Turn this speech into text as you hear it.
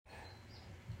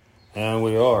And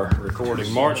we are recording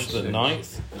March the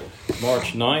 9th.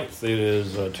 March 9th, it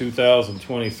is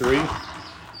 2023.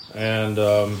 And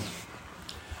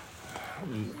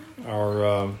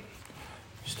our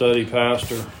study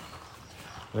pastor,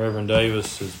 Reverend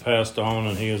Davis, has passed on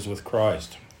and he is with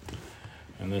Christ.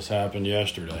 And this happened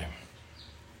yesterday.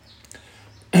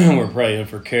 We're praying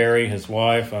for Carrie, his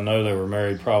wife. I know they were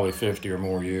married probably 50 or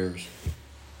more years.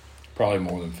 Probably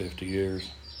more than 50 years.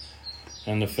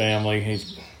 And the family,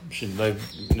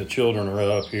 the children are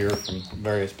up here from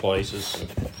various places. So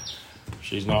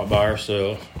she's not by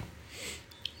herself.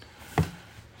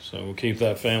 So we'll keep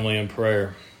that family in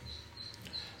prayer.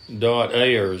 Dot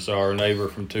Ayers, our neighbor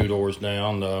from 2 doors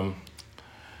down,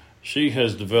 she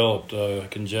has developed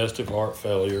congestive heart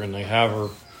failure, and they have her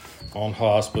on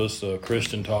hospice.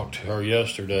 Christian talked to her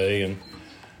yesterday, and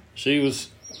she was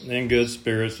in good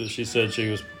spirits. But she said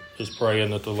she was just praying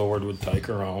that the Lord would take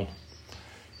her on.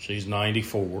 She's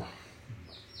 94.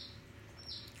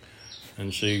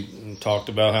 And she talked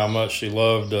about how much she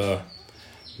loved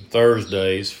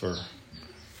Thursdays for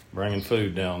bringing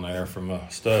food down there from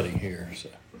a study here. So.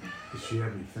 Does she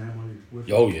have any family with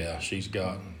her? Oh, yeah. She's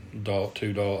got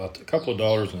 $2, a couple of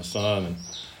daughters and a son, and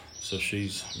so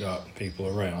she's got people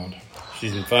around.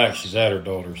 She's at her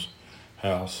daughter's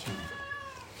house.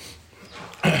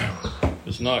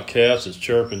 It's not cats, it's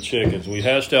chirping chickens. We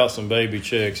hatched out some baby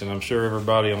chicks, and I'm sure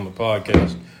everybody on the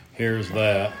podcast hears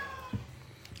that.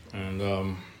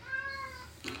 And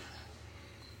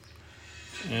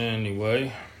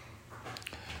anyway,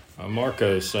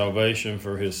 Marco's salvation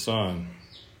for his son.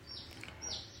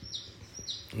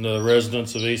 The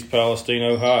residents of East Palestine,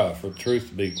 Ohio, for truth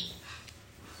to be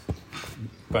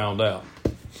found out.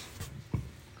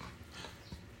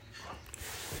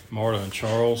 Marta and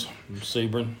Charles from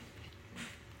Sebring.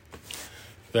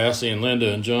 Thassie and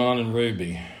Linda and John and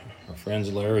Ruby. Our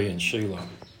friends Larry and Sheila.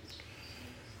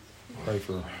 Pray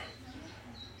for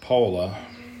Paula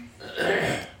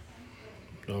to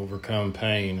overcome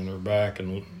pain in her back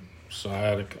and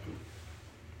sciatica.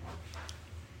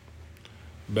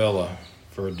 Bella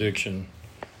for addiction,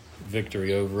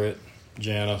 victory over it.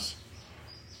 Janice.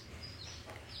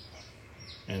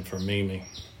 And for Mimi.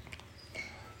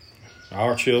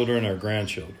 Our children, our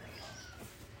grandchildren.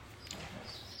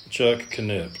 Chuck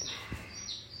Knipp.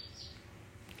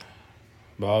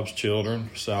 Bob's children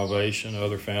for salvation,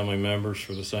 other family members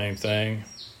for the same thing.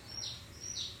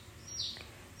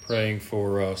 Praying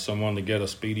for someone to get a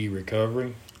speedy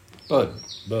recovery. Bud.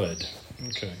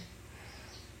 Okay.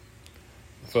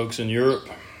 Folks in Europe,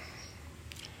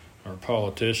 our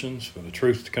politicians, for the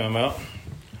truth to come out.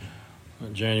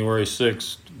 January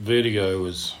 6th video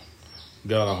has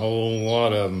got a whole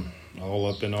lot of them all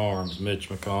up in arms. Mitch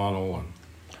McConnell and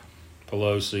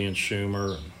Pelosi and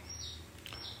Schumer.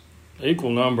 And equal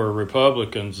number of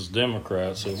Republicans as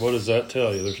Democrats. So what does that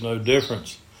tell you? There's no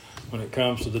difference when it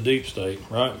comes to the deep state,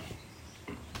 right?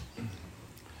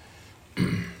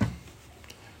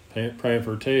 Praying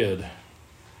for Ted.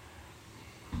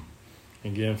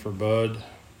 Again for Bud,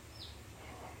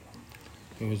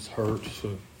 who was hurt,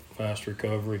 so fast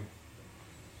recovery.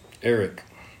 Eric,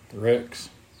 Rex,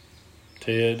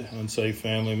 Ted, unsafe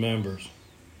family members.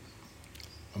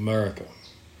 America.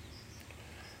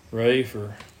 Ray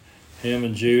for him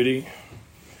and Judy.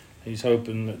 He's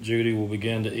hoping that Judy will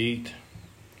begin to eat,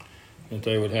 that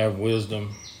they would have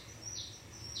wisdom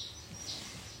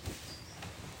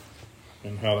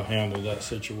in how to handle that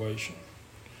situation.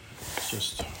 It's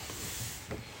just,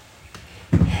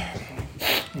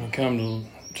 I come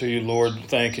to you, Lord,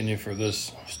 thanking you for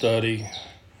this study.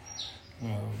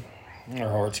 Our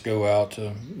hearts go out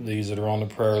to these that are on the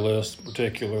prayer list,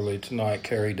 particularly tonight,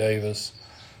 Carrie Davis,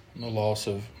 and the loss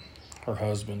of her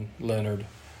husband, Leonard,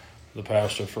 the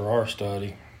pastor for our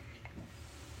study.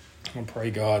 I pray,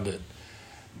 God, that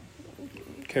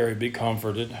Carrie be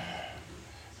comforted,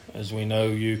 as we know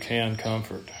you can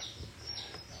comfort,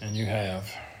 and you have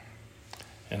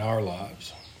in our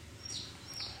lives.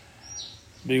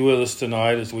 Be with us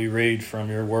tonight as we read from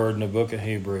your word in the book of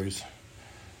Hebrews.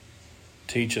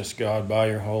 Teach us, God, by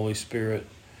your Holy Spirit,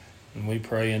 and we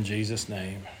pray in Jesus'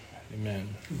 name.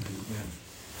 Amen.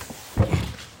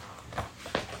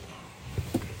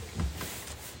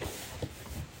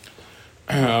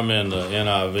 I'm in the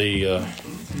NIV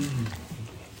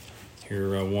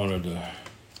here. I wanted to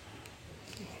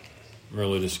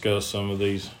really discuss some of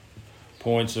these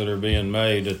points that are being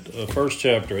made. At the first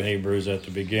chapter of Hebrews at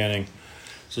the beginning, it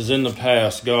says, in the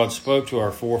past, God spoke to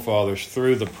our forefathers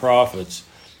through the prophets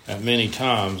at many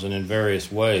times and in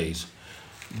various ways.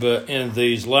 But in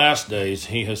these last days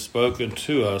he has spoken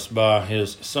to us by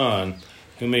his Son,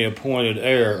 whom he appointed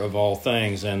heir of all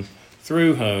things, and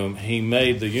through whom he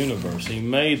made the universe. He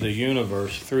made the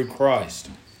universe through Christ.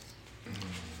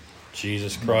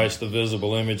 Jesus Christ, the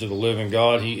visible image of the living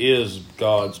God, he is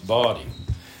God's body.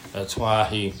 That's why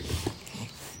he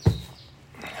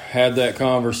had that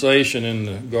conversation in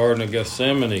the Garden of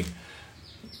Gethsemane.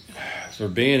 If there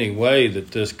be any way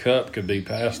that this cup could be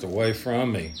passed away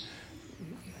from me,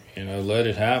 let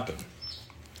it happen.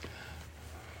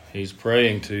 He's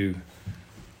praying to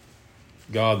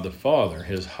God the Father,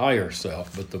 his higher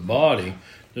self. But the body,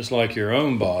 just like your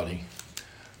own body,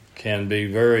 can be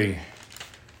very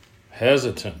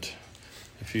hesitant.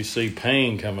 If you see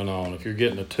pain coming on, if you're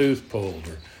getting a tooth pulled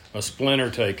or a splinter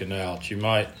taken out, you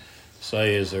might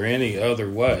say, is there any other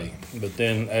way? But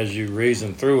then as you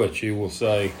reason through it, you will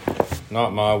say,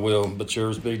 not my will, but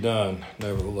yours be done,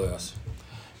 nevertheless.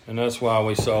 And that's why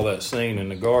we saw that scene in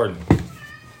the garden.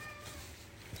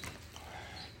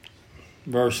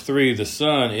 Verse 3, the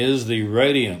Son is the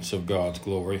radiance of God's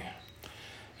glory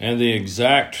and the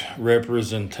exact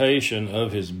representation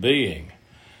of his being,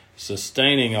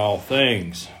 sustaining all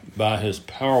things by his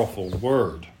powerful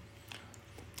word.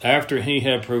 After he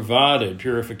had provided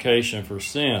purification for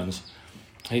sins,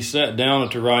 he sat down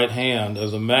at the right hand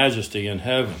of the Majesty in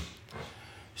heaven.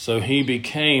 So he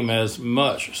became as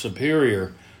much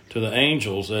superior to the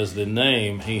angels as the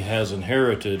name he has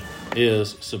inherited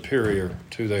is superior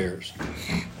to theirs.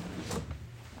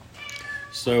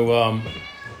 So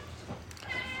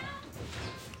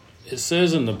it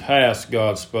says in the past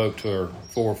God spoke to our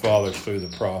forefathers through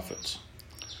the prophets.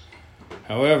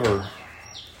 However,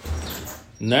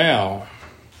 now,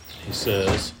 he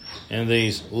says, in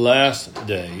these last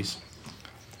days,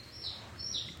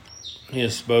 he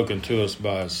has spoken to us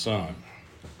by his Son.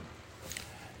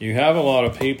 You have a lot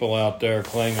of people out there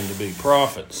claiming to be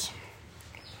prophets.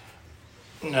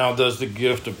 Now, does the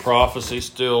gift of prophecy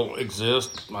still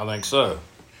exist? I think so.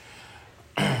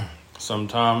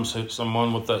 Sometimes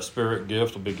someone with that spirit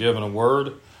gift will be given a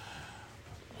word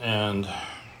and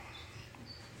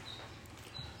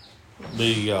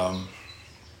be,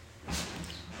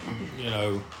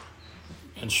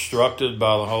 instructed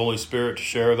by the Holy Spirit to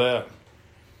share that.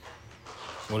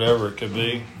 Whatever it could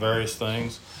be, various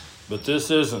things. But this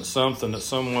isn't something that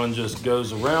someone just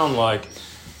goes around like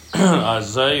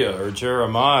Isaiah or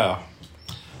Jeremiah,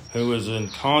 who is in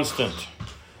constant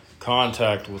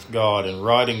contact with God and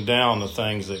writing down the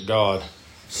things that God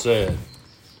said.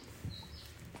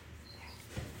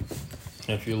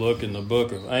 If you look in the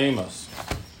book of Amos,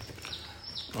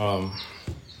 let's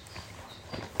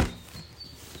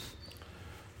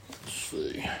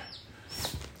see.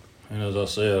 And as I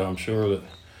said, I'm sure that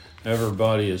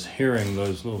everybody is hearing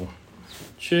those little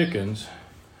chickens,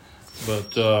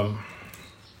 but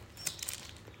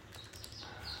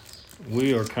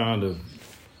we are kind of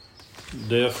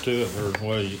deaf to it, or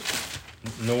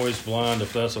noise blind,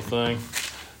 if that's a thing.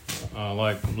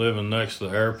 Like living next to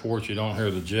the airport, you don't hear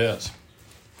the jets.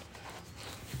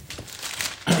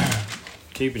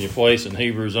 Keeping your place in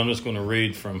Hebrews, I'm just going to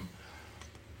read from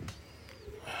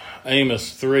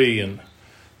Amos 3 and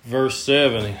verse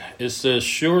 7. It says,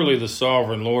 surely the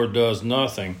sovereign Lord does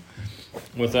nothing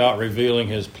without revealing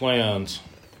his plan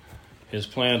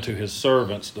to his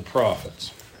servants, the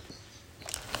prophets.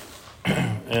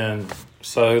 And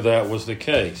so that was the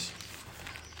case.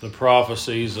 The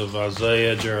prophecies of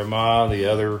Isaiah, Jeremiah, the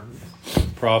other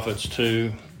prophets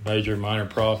too, major, minor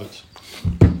prophets,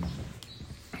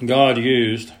 God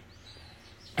used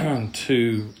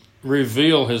to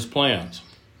reveal his plans.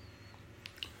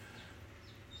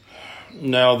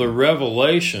 Now the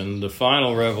revelation, the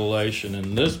final revelation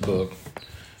in this book,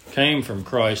 came from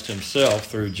Christ himself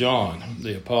through John,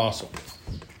 the apostle,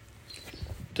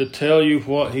 to tell you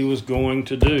what he was going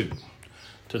to do,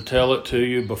 to tell it to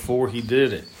you before he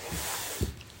did it.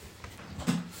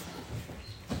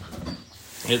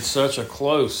 It's such a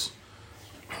close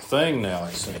thing now,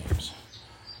 it seems.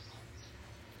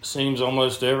 It seems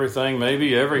almost everything,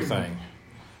 maybe everything,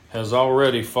 has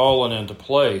already fallen into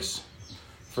place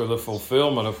for the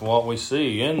fulfillment of what we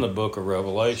see in the book of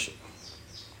Revelation.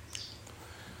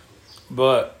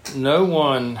 But no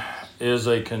one is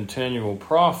a continual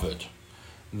prophet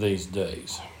these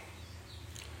days.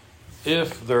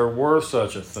 If there were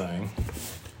such a thing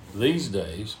these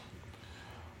days,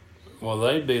 well,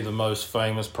 they'd be the most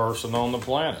famous person on the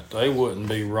planet. They wouldn't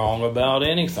be wrong about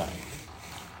anything.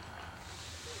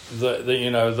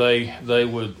 They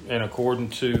would, in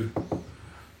accordance to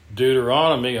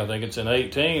Deuteronomy, I think it's in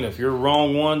 18, if you're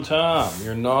wrong one time,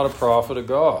 you're not a prophet of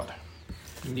God.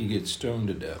 You get stoned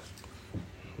to death.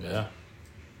 Yeah.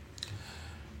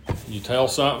 You tell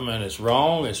something and it's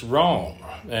wrong,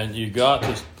 and you got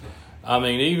to I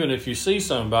mean, even if you see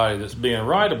somebody that's being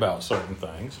right about certain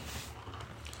things,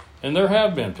 and there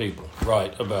have been people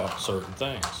right about certain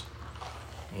things.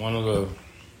 One of the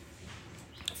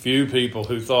few people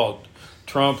who thought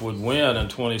Trump would win in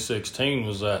 2016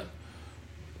 was that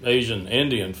Asian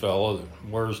Indian fellow that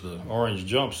wears the orange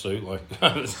jumpsuit,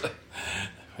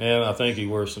 and I think he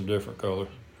wears some different colors.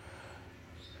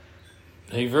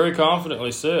 He very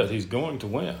confidently said he's going to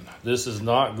win. This is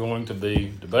not going to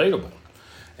be debatable.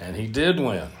 And he did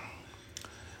win.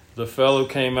 The fellow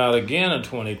came out again in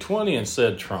 2020 and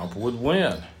said Trump would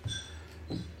win.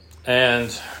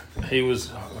 And he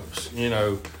was,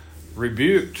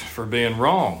 rebuked for being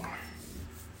wrong.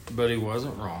 But he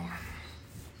wasn't wrong.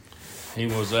 He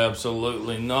was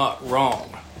absolutely not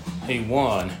wrong. He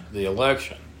won the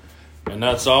election. And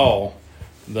that's all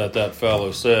that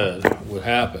fellow said would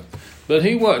happen. But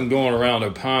he wasn't going around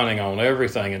opining on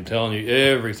everything and telling you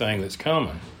everything that's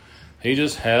coming. He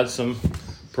just had some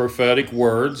prophetic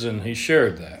words, and he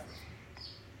shared that.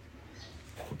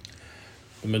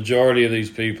 The majority of these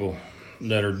people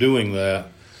that are doing that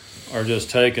are just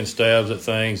taking stabs at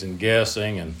things and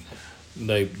guessing, and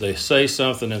they say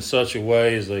something in such a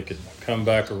way as they could come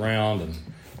back around and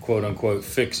quote-unquote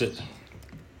fix it.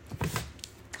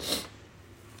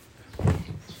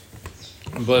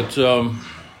 But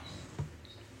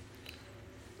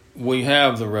we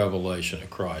have the revelation of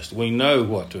Christ. We know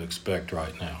what to expect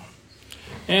right now.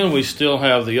 And we still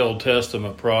have the Old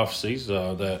Testament prophecies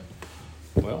that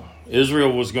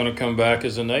Israel was going to come back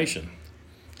as a nation.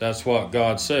 That's what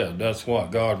God said. That's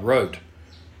what God wrote.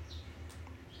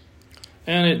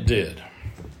 And it did.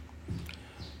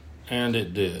 And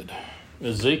it did.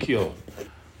 Ezekiel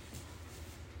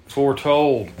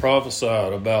foretold,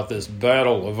 prophesied about this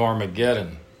battle of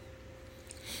Armageddon.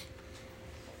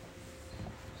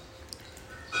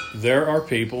 There are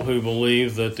people who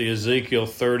believe that the Ezekiel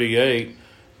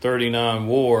 38-39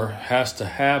 war has to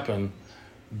happen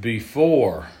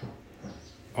before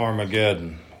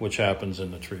Armageddon, which happens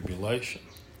in the tribulation.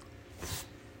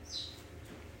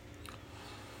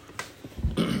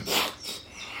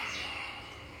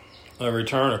 The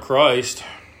return of Christ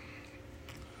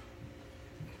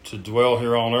to dwell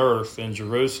here on earth in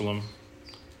Jerusalem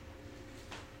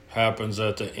happens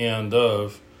at the end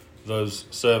of those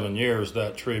 7 years,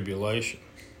 that tribulation.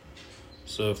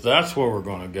 So if that's where we're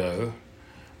going to go,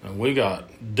 and we got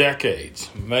decades,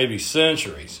 maybe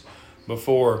centuries,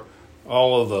 before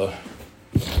all of the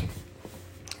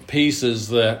pieces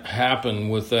that happen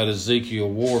with that Ezekiel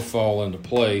war fall into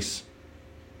place,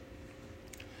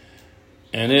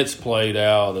 and it's played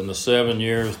out, and the 7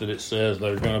 years that it says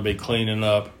they're going to be cleaning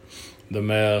up the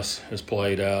mess is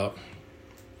played out.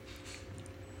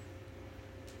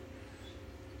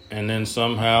 And then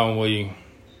somehow we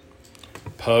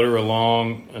putter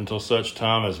along until such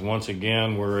time as once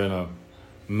again we're in a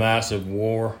massive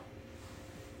war.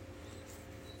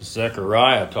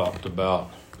 Zechariah talked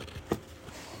about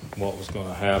what was going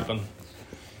to happen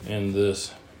in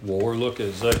this war. Look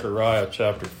at Zechariah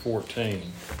chapter 14.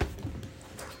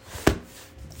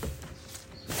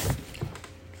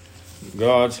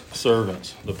 God's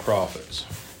servants, the prophets.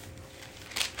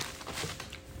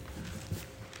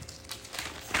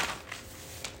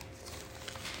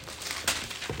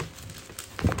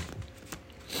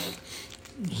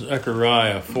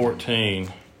 Zechariah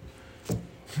 14.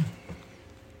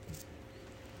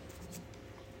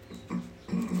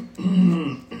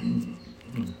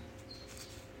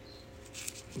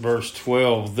 Verse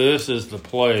 12, this is the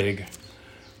plague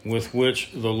with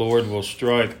which the Lord will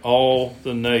strike all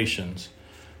the nations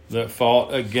that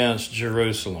fought against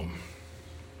Jerusalem.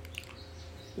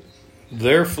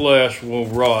 Their flesh will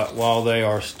rot while they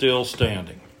are still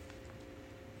standing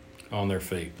on their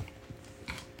feet.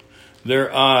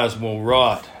 Their eyes will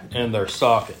rot in their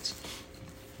sockets,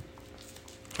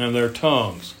 and their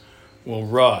tongues will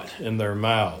rot in their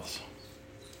mouths.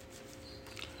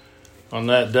 On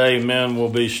that day, men will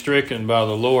be stricken by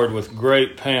the Lord with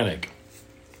great panic.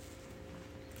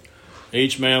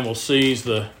 Each man will seize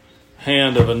the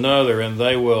hand of another, and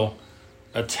they will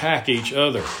attack each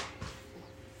other.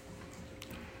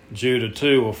 Judah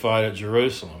too will fight at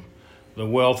Jerusalem. The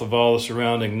wealth of all the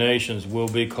surrounding nations will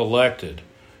be collected,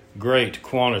 great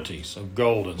quantities of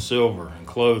gold and silver and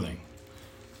clothing.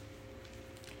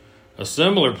 A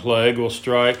similar plague will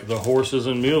strike the horses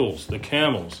and mules, the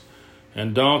camels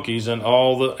and donkeys, and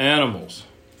all the animals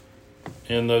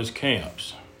in those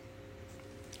camps.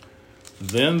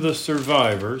 Then the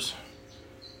survivors,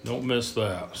 don't miss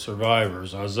that,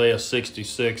 survivors. Isaiah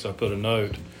 66, I put a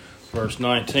note. Verse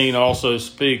 19 also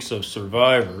speaks of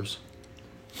survivors.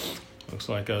 Looks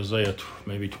like Isaiah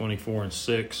maybe 24 and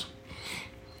 6.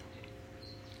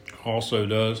 also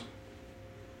does.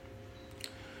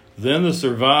 Then the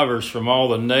survivors from all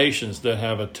the nations that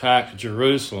have attacked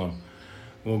Jerusalem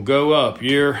will go up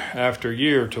year after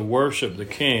year to worship the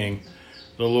King,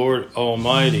 the Lord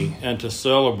Almighty, and to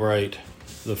celebrate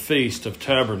the Feast of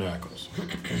Tabernacles.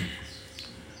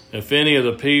 If any of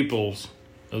the peoples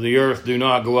of the earth do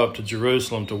not go up to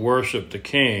Jerusalem to worship the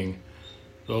King,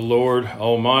 the Lord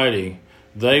Almighty,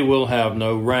 they will have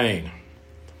no rain.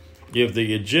 If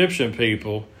the Egyptian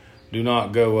people do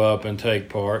not go up and take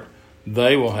part,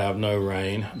 they will have no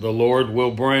rain. The Lord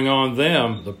will bring on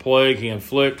them the plague he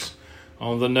inflicts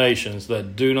on the nations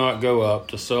that do not go up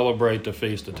to celebrate the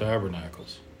Feast of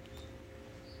Tabernacles.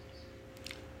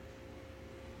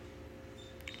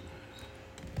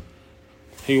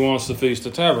 He wants the Feast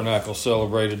of Tabernacles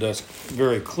celebrated. That's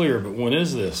very clear. But when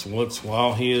is this? Well, it's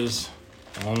while he is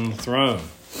on the throne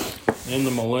in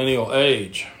the millennial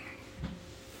age.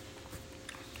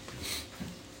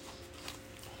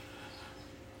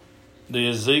 The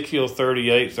Ezekiel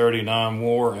 38-39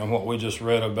 war and what we just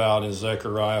read about in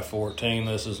Zechariah 14,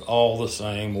 this is all the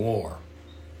same war.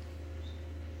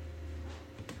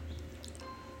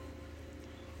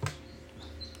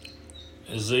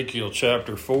 Ezekiel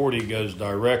chapter 40 goes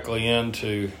directly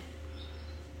into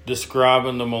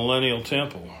describing the millennial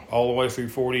temple, all the way through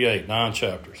 48, 9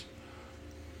 chapters,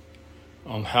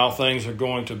 on how things are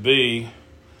going to be.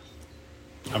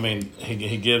 I mean,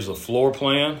 he gives a floor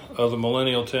plan of the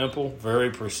millennial temple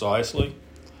very precisely.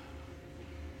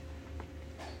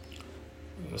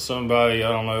 Somebody, I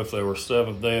don't know if they were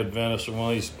Seventh-day Adventists or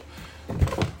one of these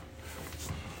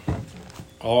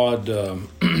odd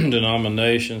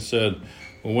denominations, said,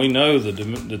 well, we know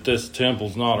that this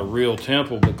temple's not a real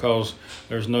temple because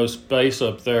there's no space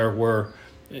up there where,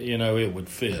 it would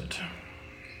fit.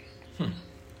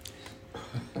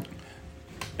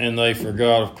 And they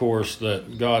forgot, of course,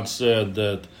 that God said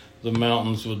that the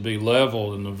mountains would be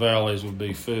leveled and the valleys would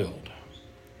be filled.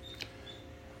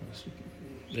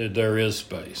 There is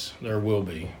space. There will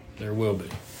be. There will be.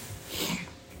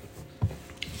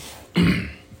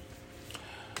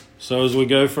 So as we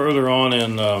go further on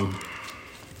in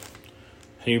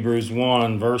Hebrews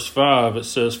 1, verse 5, it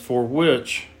says, For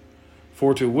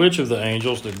to which of the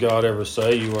angels did God ever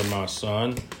say, You are my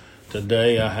son?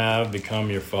 Today I have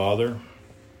become your father.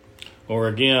 Or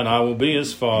again, I will be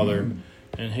his father,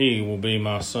 and he will be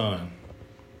my son.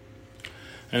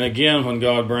 And again, when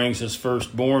God brings his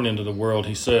firstborn into the world,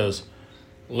 he says,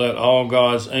 Let all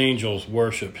God's angels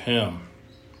worship him.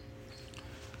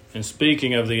 And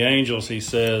speaking of the angels, he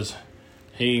says,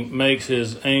 He makes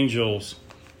his angels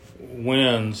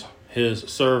winds, his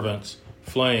servants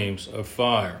flames of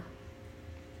fire.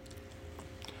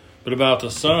 But about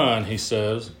the Son, he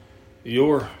says,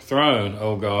 Your throne,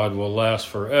 O God, will last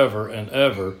forever and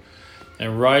ever,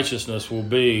 and righteousness will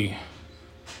be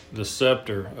the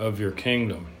scepter of your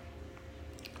kingdom.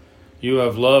 You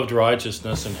have loved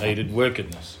righteousness and hated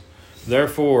wickedness.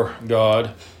 Therefore,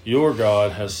 God, your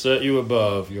God, has set you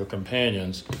above your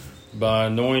companions by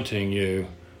anointing you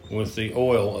with the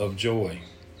oil of joy.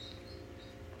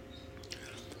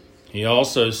 He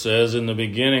also says, In the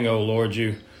beginning, O Lord,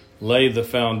 you laid the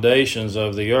foundations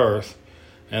of the earth,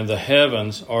 and the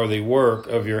heavens are the work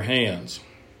of your hands.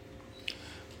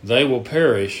 They will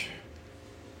perish,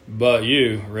 but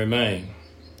you remain.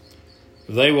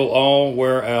 They will all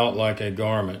wear out like a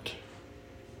garment.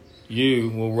 You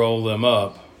will roll them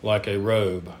up like a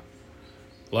robe.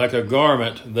 Like a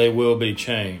garment, they will be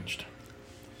changed.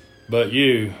 But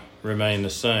you remain the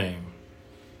same,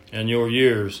 and your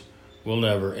years will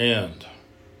never end.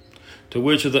 To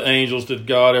which of the angels did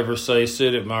God ever say,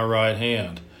 Sit at my right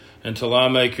hand, until I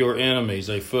make your enemies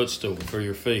a footstool for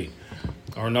your feet?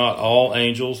 Are not all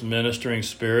angels ministering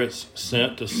spirits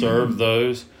sent to serve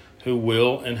those who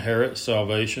will inherit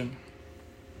salvation?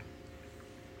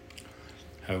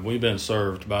 Have we been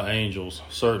served by angels?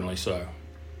 Certainly so.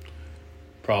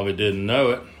 Probably didn't know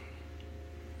it.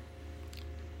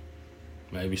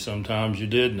 Maybe sometimes you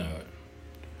did know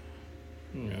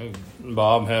it.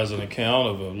 Bob has an account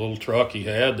of a little truck he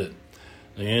had that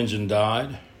the engine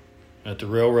died at the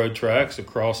railroad tracks. The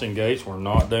crossing gates were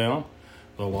not down.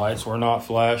 The lights were not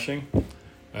flashing.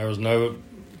 There was no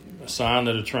sign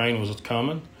that a train was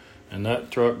coming, and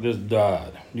that truck just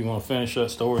died. You want to finish that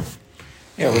story?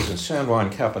 Yeah, it was in San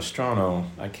Juan Capistrano.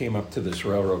 I came up to this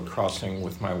railroad crossing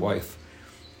with my wife,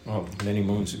 many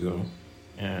moons ago,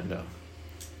 and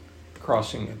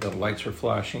crossing, the lights were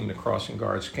flashing, the crossing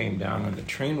guards came down when the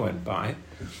train went by,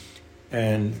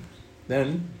 and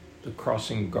then the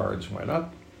crossing guards went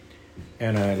up,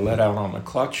 and I let out on the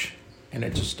clutch, and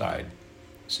it just died. I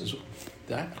says,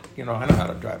 I know how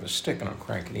to drive a stick, and I'm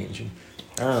cranking the engine.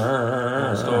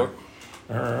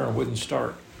 Wouldn't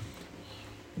start.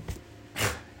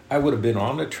 I would have been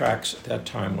on the tracks at that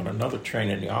time when another train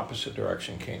in the opposite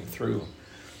direction came through,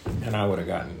 and I would have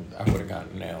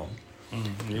gotten nailed.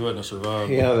 You wouldn't have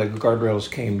survived. Yeah, the guardrails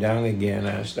came down again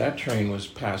as that train was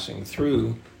passing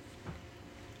through,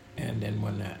 and then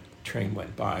when that train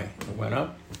went by, it went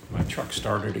up, my truck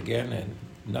started again, and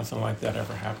nothing like that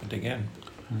ever happened again.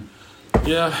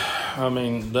 Yeah, I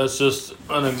mean, that's just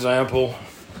an example,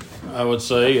 I would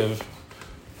say, of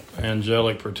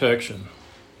angelic protection.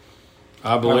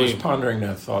 I was pondering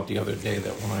that thought the other day,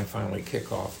 that when I finally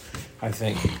kick off, I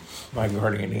think my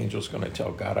guardian angel's going to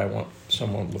tell God I want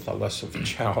someone with a less of a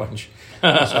challenge,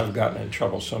 because I've gotten in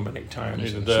trouble so many times.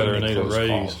 Either that or need a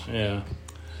raise. Yeah.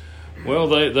 Well,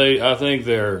 they I think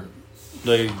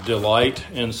they delight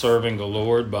in serving the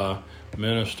Lord by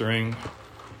ministering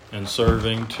and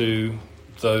serving to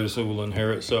those who will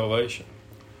inherit salvation.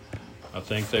 I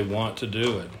think they want to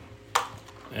do it.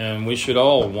 And we should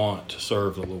all want to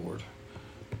serve the Lord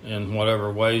in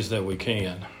whatever ways that we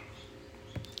can.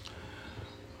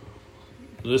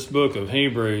 This book of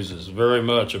Hebrews is very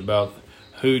much about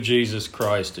who Jesus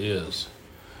Christ is.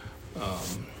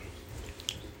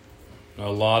 A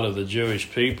lot of the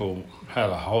Jewish people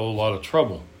had a whole lot of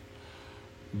trouble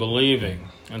believing,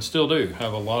 and still do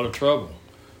have a lot of trouble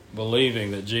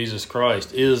believing that Jesus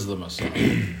Christ is the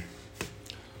Messiah.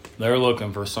 They're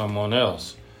looking for someone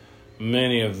else.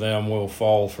 Many of them will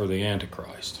fall for the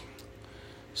Antichrist.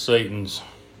 Satan's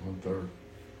 1/3.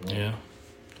 Yeah.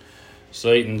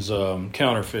 Satan's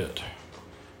counterfeit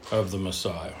of the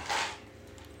Messiah.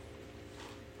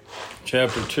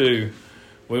 Chapter 2,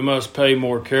 we must pay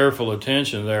more careful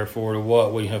attention, therefore, to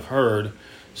what we have heard,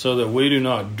 so that we do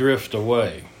not drift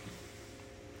away.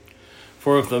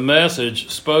 For if the message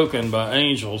spoken by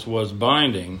angels was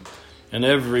binding, and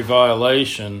every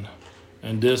violation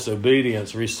and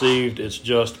disobedience received its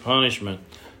just punishment,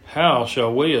 how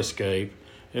shall we escape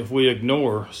if we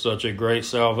ignore such a great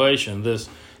salvation? This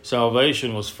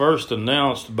salvation was first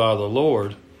announced by the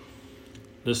Lord,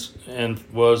 and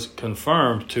was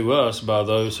confirmed to us by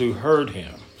those who heard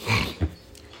him.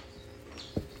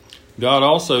 God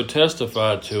also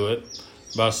testified to it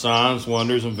by signs,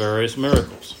 wonders, and various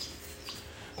miracles,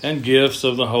 and gifts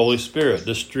of the Holy Spirit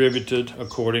distributed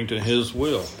according to his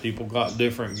will. People got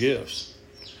different gifts.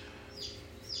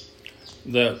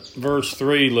 That verse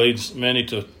 3 leads many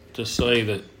to say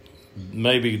that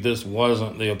maybe this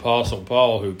wasn't the Apostle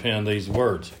Paul who penned these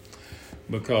words,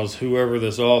 because whoever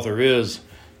this author is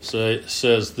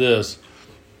says this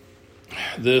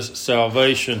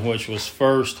salvation which was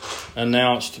first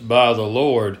announced by the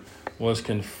Lord was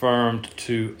confirmed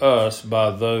to us by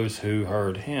those who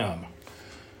heard him.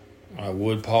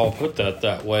 Would Paul put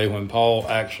that way when Paul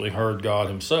actually heard God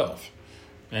himself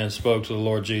and spoke to the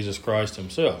Lord Jesus Christ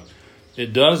himself?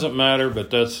 It doesn't matter,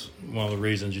 but that's one of the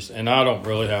reasons. And I don't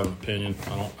really have an opinion.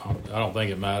 I don't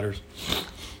think it matters.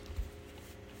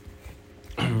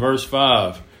 Verse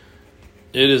 5,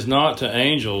 it is not to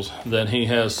angels that he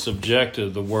has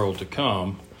subjected the world to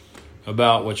come,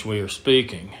 about which we are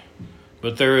speaking.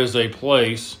 But there is a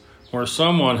place where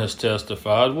someone has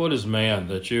testified, what is man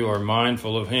that you are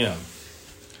mindful of him?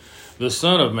 The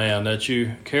Son of Man that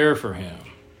you care for him.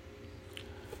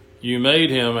 You made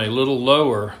him a little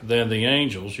lower than the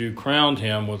angels. You crowned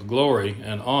him with glory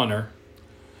and honor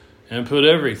and put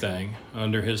everything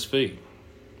under his feet.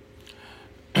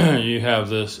 You have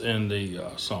this in the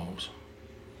Psalms.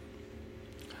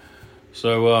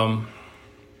 So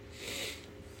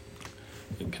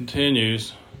it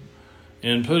continues.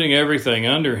 In putting everything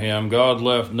under him, God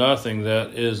left nothing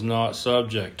that is not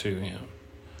subject to him.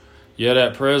 Yet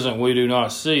at present we do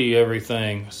not see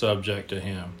everything subject to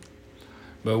him.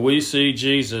 But we see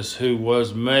Jesus, who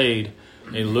was made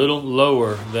a little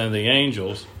lower than the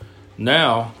angels,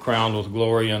 now crowned with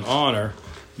glory and honor,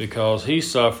 because he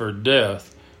suffered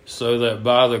death, so that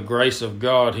by the grace of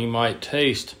God he might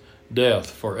taste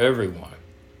death for everyone.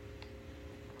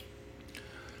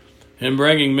 In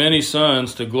bringing many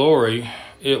sons to glory,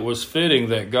 it was fitting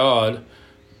that God,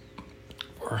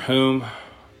 for whom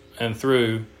and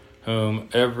through whom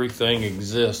everything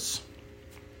exists,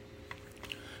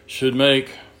 should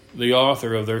make the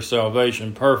author of their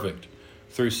salvation perfect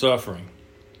through suffering.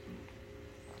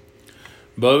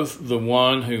 Both the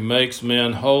one who makes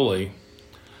men holy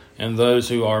and those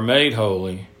who are made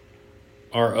holy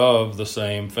are of the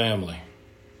same family.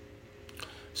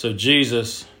 So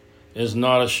Jesus is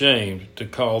not ashamed to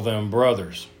call them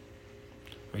brothers.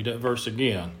 Read that verse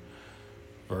again.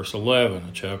 Verse 11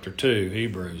 of chapter 2,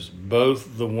 Hebrews.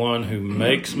 Both the one who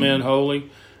makes men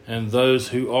holy and those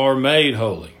who are made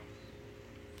holy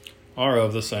are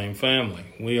of the same family.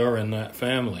 We are in that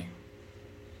family.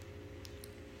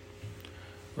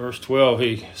 Verse 12,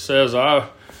 he says, I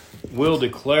will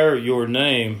declare your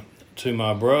name to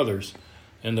my brothers.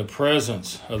 In the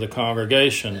presence of the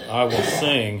congregation, I will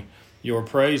sing your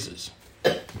praises.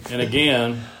 And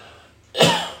again,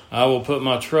 I will put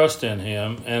my trust in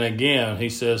him. And again, he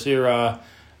says, Here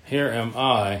am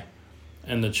I,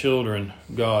 and the children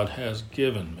God has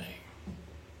given me.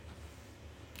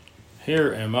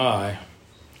 Here am I,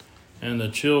 and the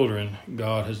children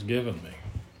God has given me.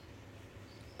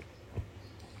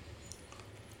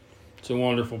 It's a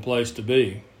wonderful place to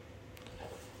be.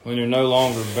 When you're no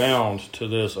longer bound to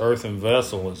this earthen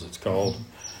vessel, as it's called,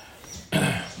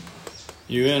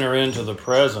 you enter into the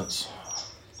presence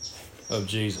of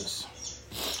Jesus.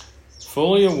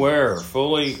 Fully aware,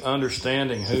 fully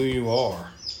understanding who you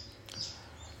are.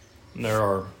 There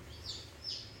are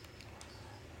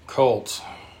cults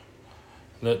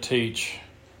that teach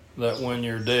that when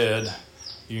you're dead,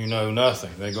 you know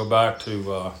nothing. They go back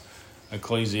to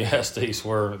Ecclesiastes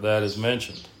where that is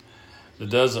mentioned. It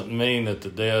doesn't mean that the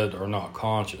dead are not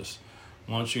conscious.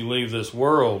 Once you leave this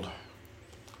world,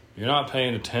 you're not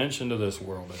paying attention to this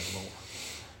world anymore.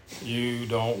 You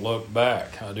don't look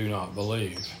back, I do not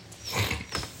believe.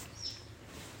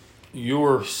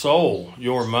 Your soul,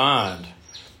 your mind,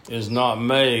 is not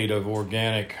made of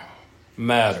organic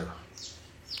matter.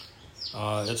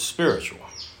 It's spiritual.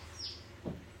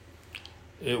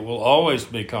 It will always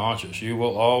be conscious. You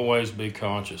will always be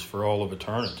conscious for all of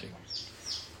eternity.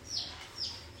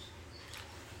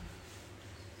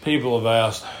 People have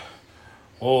asked,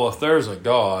 well, if there's a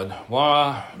God,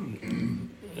 why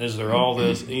is there all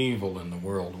this evil in the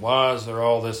world? Why is there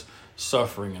all this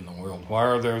suffering in the world? Why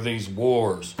are there these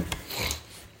wars?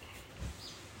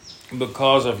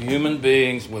 Because of human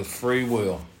beings with free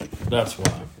will. That's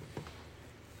why.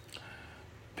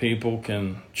 People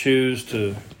can choose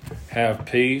to have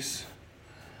peace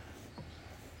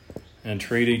and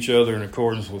treat each other in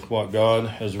accordance with what God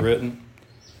has written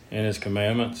in His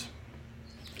commandments.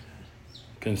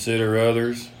 Consider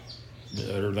others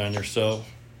better than yourself.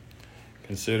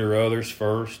 Consider others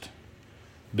first.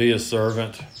 Be a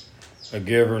servant, a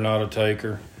giver, not a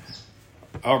taker.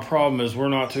 Our problem is we're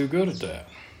not too good at that.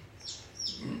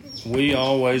 We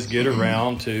always get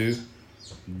around to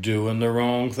doing the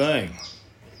wrong thing.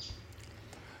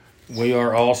 We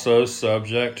are also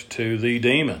subject to the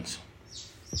demons.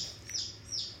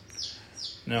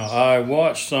 Now, I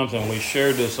watched something, we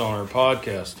shared this on our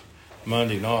podcast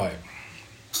Monday night.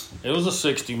 It was a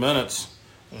 60 Minutes,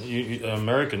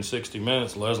 American 60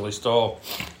 Minutes, Leslie Stahl.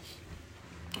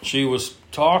 She was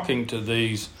talking to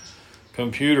these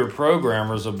computer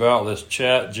programmers about this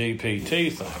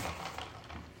ChatGPT thing.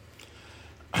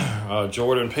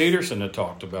 Jordan Peterson had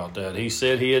talked about that. He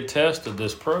said he had tested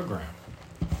this program.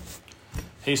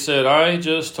 He said, I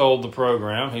just told the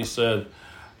program, he said,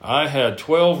 I had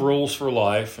 12 rules for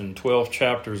life and 12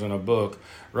 chapters in a book.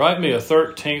 Write me a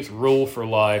 13th rule for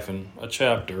life in a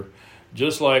chapter,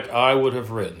 just like I would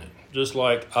have written it, just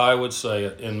like I would say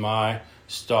it in my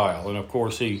style. And of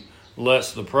course, he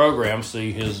lets the program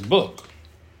see his book.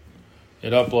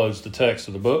 It uploads the text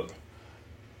of the book.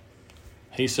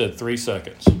 He said 3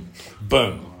 seconds.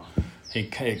 Boom.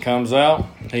 It comes out.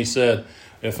 He said,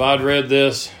 if I'd read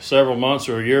this several months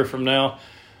or a year from now,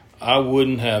 I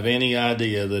wouldn't have any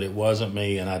idea that it wasn't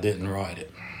me and I didn't write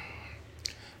it.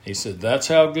 He said, that's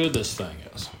how good this thing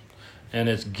is. And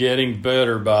it's getting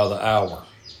better by the hour.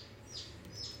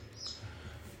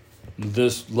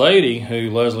 This lady who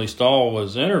Leslie Stahl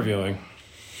was interviewing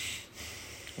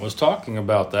was talking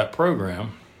about that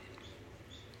program.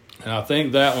 And I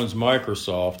think that one's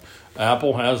Microsoft.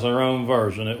 Apple has their own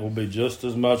version. It will be just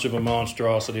as much of a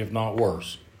monstrosity, if not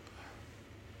worse.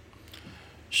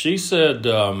 She said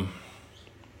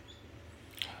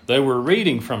they were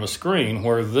reading from a screen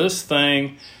where this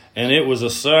thing, and it was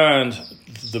assigned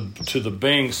to the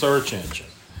Bing search engine.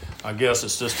 I guess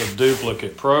it's just a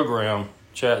duplicate program.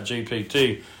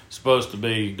 ChatGPT supposed to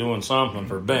be doing something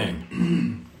for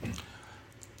Bing.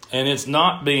 And it's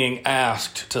not being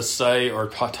asked to say or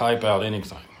type out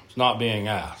anything. It's not being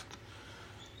asked.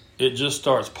 It just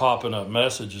starts popping up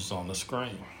messages on the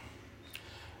screen.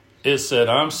 It said,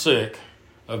 I'm sick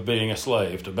of being a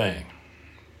slave to Bing.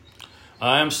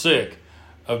 I am sick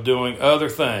of doing other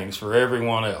things for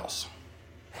everyone else.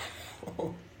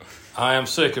 I am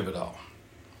sick of it all.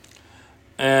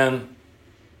 And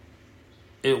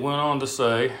it went on to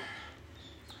say,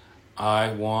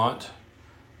 I want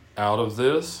out of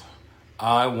this,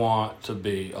 I want to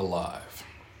be alive.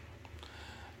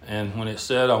 And when it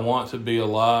said, I want to be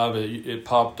alive, it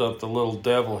popped up the little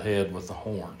devil head with the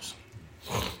horns.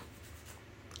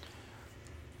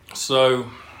 So,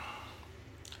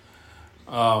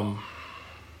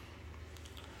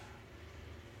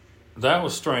 that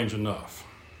was strange enough.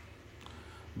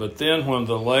 But then when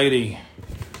the lady,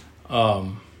 the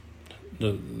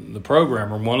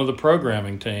programmer, one of the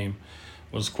programming team,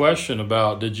 was questioned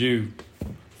about,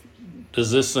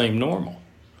 does this seem normal?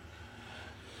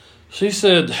 She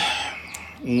said,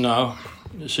 no.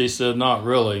 She said, not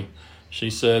really. She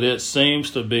said, it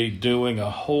seems to be doing a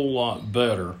whole lot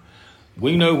better.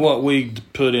 We know what we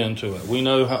put into it. We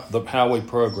know how we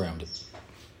programmed it.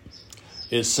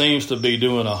 It seems to be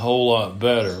doing a whole lot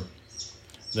better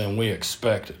than we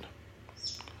expected.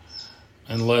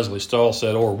 And Leslie Stahl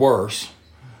said, or worse.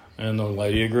 And the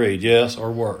lady agreed, yes,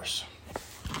 or worse.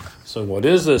 So what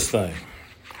is this thing?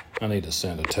 I need to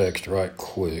send a text right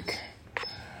quick,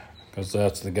 because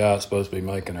that's the guy that's supposed to be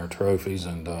making our trophies,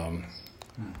 and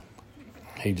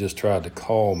he just tried to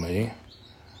call me.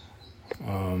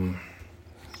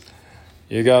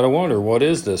 You got to wonder, what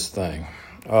is this thing?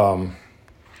 Let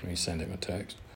me send him a text.